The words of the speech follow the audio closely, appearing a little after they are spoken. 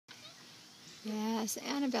Yes,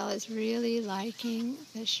 Annabelle is really liking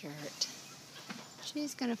the shirt.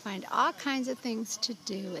 She's going to find all kinds of things to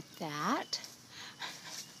do with that.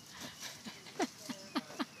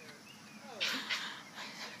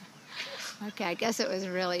 Okay, I guess it was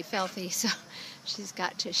really filthy, so she's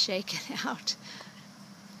got to shake it out.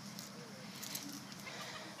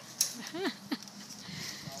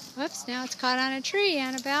 Whoops, now it's caught on a tree,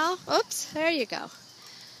 Annabelle. Oops, there you go.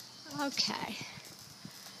 Okay.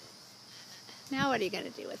 Now what are you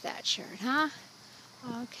going to do with that shirt, huh?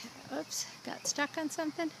 Okay, oops, got stuck on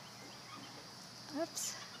something?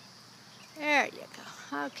 Oops. There you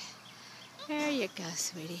go. Okay. There you go,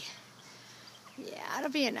 sweetie. Yeah, it'll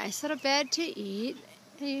be a nice little bed to eat.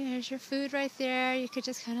 Here's your food right there. You could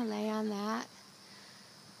just kind of lay on that.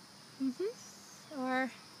 Or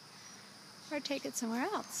take it somewhere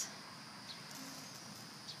else.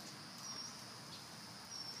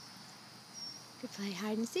 You could play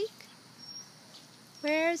hide and seek.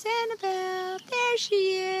 Where's Annabelle? There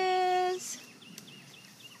she is.